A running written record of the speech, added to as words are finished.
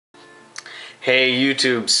Hey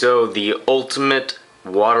YouTube, so the ultimate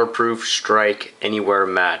waterproof strike anywhere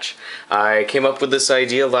match. I came up with this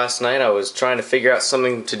idea last night. I was trying to figure out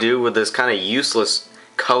something to do with this kind of useless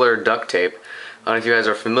color duct tape. I don't know if you guys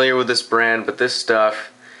are familiar with this brand, but this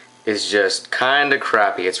stuff is just kind of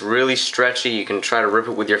crappy. It's really stretchy. You can try to rip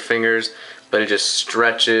it with your fingers, but it just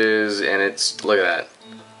stretches and it's, look at that.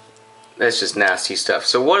 That's just nasty stuff.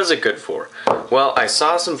 So what is it good for? Well, I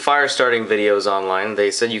saw some fire starting videos online.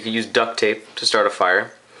 They said you could use duct tape to start a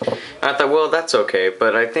fire. And I thought, well, that's okay,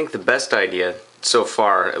 but I think the best idea, so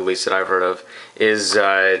far at least that I've heard of, is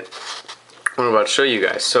what I'm about to show you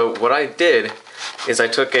guys. So what I did is I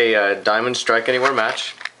took a diamond strike anywhere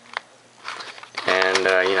match, and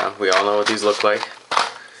you know, we all know what these look like.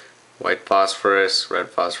 White phosphorus, red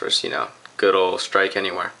phosphorus, you know, good old strike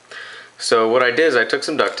anywhere. So what I did is I took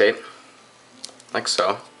some duct tape, like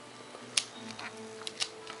so.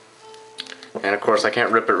 And of course I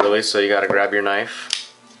can't rip it really, so you gotta grab your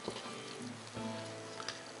knife,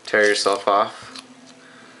 tear yourself off,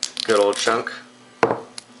 good old chunk,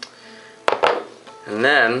 and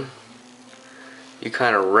then you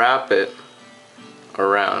kind of wrap it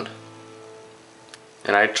around.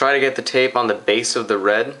 And I try to get the tape on the base of the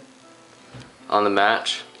red on the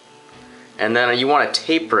match, and then you want to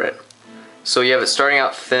taper it so you have it starting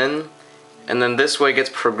out thin, and then this way it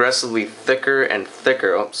gets progressively thicker and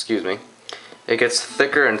thicker. Oh, excuse me. It gets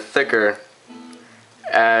thicker and thicker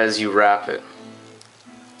as you wrap it.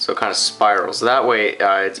 So it kind of spirals. That way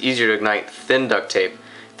it's easier to ignite thin duct tape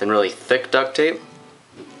than really thick duct tape.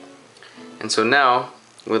 And so now,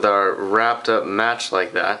 with our wrapped up match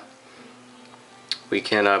like that, we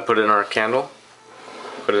can put it in our candle,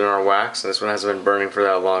 put it in our wax. And this one hasn't been burning for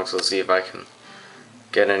that long, so let's see if I can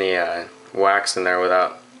get any wax in there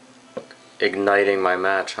without igniting my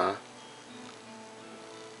match, huh?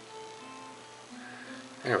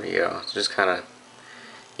 There we go. It's just kind of,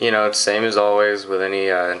 you know, it's same as always with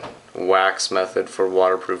any wax method for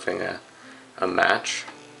waterproofing a match.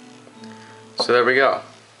 So there we go.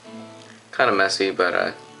 Kind of messy,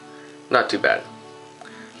 but not too bad.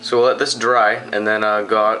 So we'll let this dry and then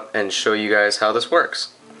go out and show you guys how this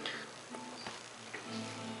works.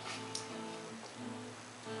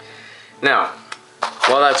 Now,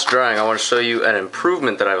 while that's drying, I want to show you an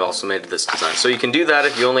improvement that I've also made to this design. So you can do that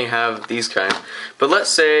if you only have these kind. But let's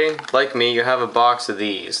say, like me, you have a box of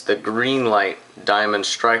these, the green light diamond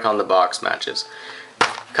strike on the box matches.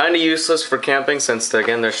 Kind of useless for camping since,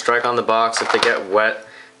 again, they're strike on the box. If they get wet,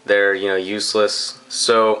 they're, you know, useless.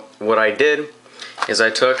 So what I did is I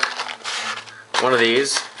took one of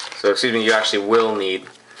these. So excuse me, you actually will need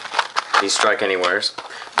these strike anywheres.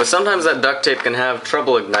 But sometimes that duct tape can have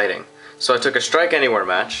trouble igniting. So I took a strike anywhere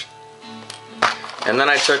match, and then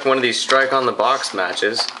I took one of these strike on the box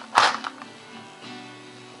matches,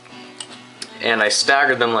 and I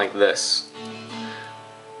staggered them like this,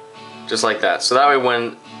 just like that. So that way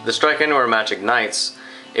when the strike anywhere match ignites,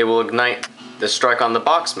 it will ignite the strike on the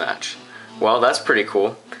box match. Well, that's pretty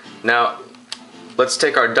cool. Now let's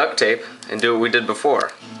take our duct tape and do what we did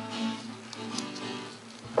before.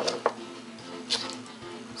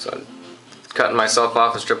 So cutting myself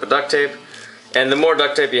off a strip of duct tape, and the more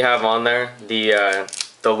duct tape you have on there, the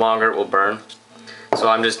longer it will burn. So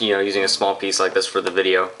I'm just, you know, using a small piece like this for the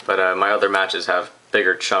video, but my other matches have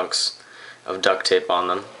bigger chunks of duct tape on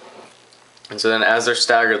them. And so then as they're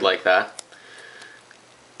staggered like that,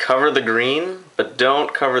 cover the green, but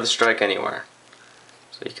don't cover the strike anywhere.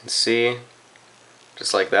 So you can see,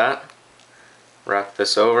 just like that, wrap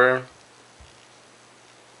this over,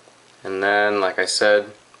 and then, like I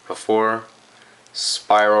said before,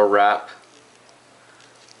 spiral wrap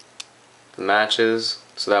the matches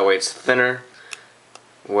so that way it's thinner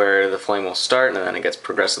where the flame will start, and then it gets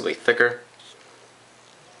progressively thicker.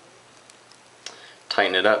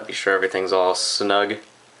 Tighten it up, be sure everything's all snug,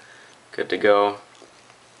 good to go.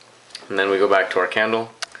 And then we go back to our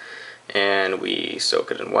candle and we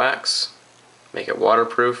soak it in wax, make it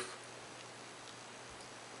waterproof.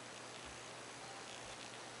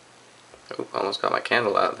 Oh, almost got my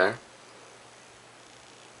candle out there.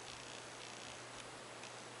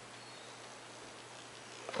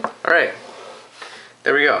 Alright,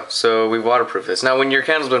 there we go. So we waterproof this. Now when your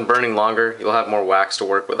candle's been burning longer, you'll have more wax to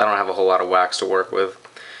work with. I don't have a whole lot of wax to work with.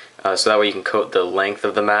 So that way you can coat the length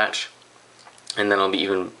of the match, and then it'll be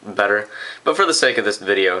even better. But for the sake of this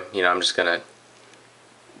video, you know, I'm just gonna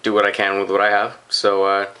do what I can with what I have.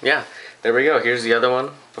 So yeah, there we go. Here's the other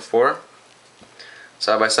one before.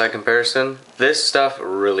 Side-by-side comparison. This stuff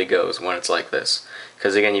really goes when it's like this,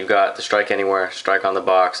 because again, you've got the strike anywhere, strike on the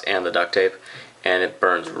box, and the duct tape, and it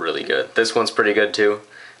burns really good. This one's pretty good too,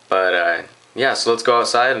 but yeah, so let's go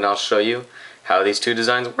outside and I'll show you how these two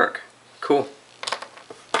designs work. Cool.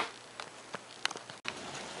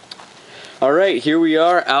 Alright, here we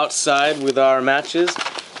are outside with our matches.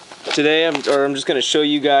 Today I'm just going to show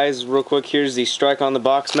you guys real quick. Here's the Strike on the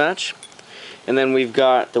Box match. And then we've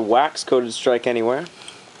got the wax coated Strike Anywhere.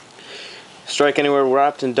 Strike Anywhere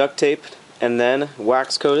wrapped in duct tape and then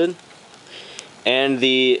wax coated. And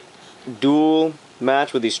the dual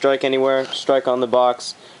match with the Strike Anywhere, Strike on the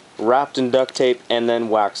Box, wrapped in duct tape and then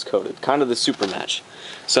wax coated. Kind of the super match.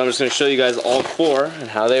 So I'm just going to show you guys all four and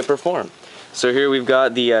how they perform. So here we've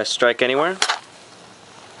got the Strike Anywhere.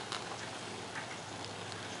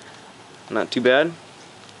 Not too bad.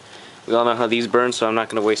 We all know how these burn, so I'm not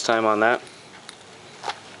going to waste time on that.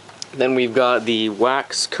 Then we've got the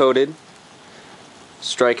wax coated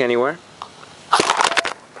Strike Anywhere.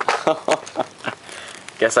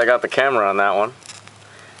 Guess I got the camera on that one.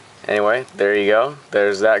 Anyway, there you go.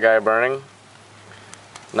 There's that guy burning.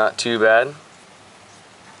 Not too bad.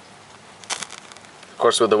 Of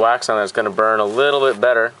course, with the wax on it, it's going to burn a little bit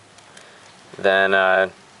better than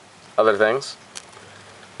other things.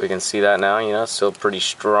 We can see that now, you know, still a pretty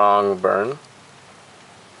strong burn.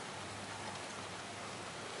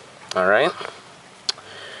 Alright.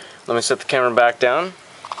 Let me set the camera back down.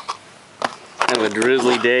 Kind of a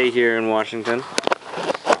drizzly day here in Washington,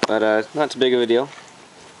 but not too big of a deal.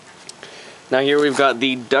 Now here we've got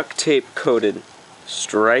the duct tape coated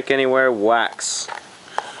Strike Anywhere wax.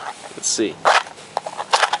 Let's see.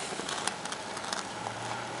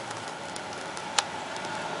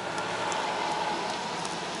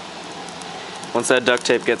 Once that duct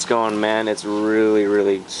tape gets going, man, it's really,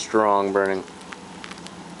 really strong burning.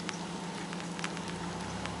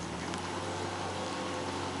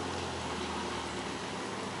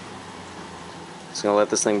 Just gonna let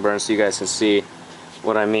this thing burn so you guys can see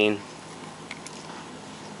what I mean.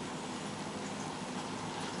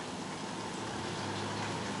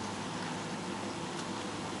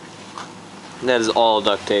 That is all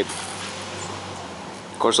duct tape.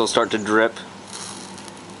 Of course, it'll start to drip.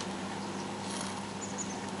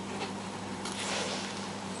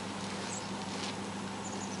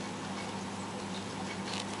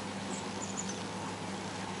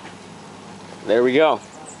 There we go.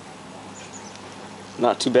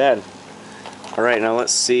 Not too bad. Alright, now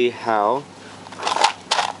let's see how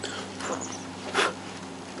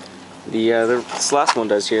this last one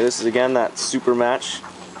does here. This is again that super match.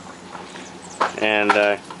 And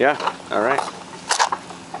yeah, alright.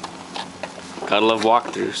 Gotta love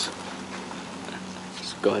walkthroughs.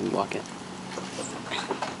 Just go ahead and walk in.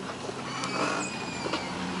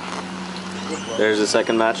 There's the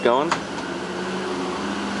second match going.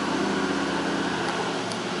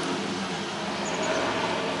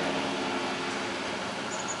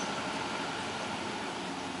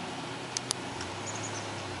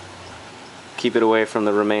 Keep it away from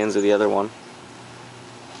the remains of the other one.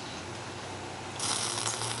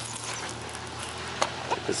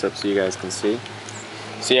 Put this up so you guys can see.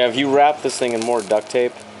 So yeah, if you wrap this thing in more duct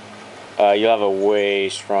tape, you'll have a way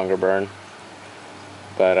stronger burn.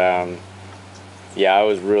 But yeah, I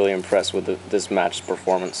was really impressed with this match's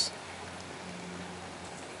performance.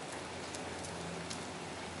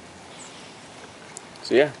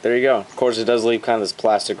 So yeah, there you go. Of course, it does leave kind of this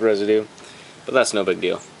plastic residue, but that's no big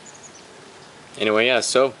deal. Anyway, yeah,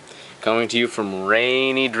 so coming to you from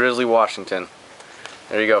rainy, drizzly Washington.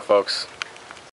 There you go, folks.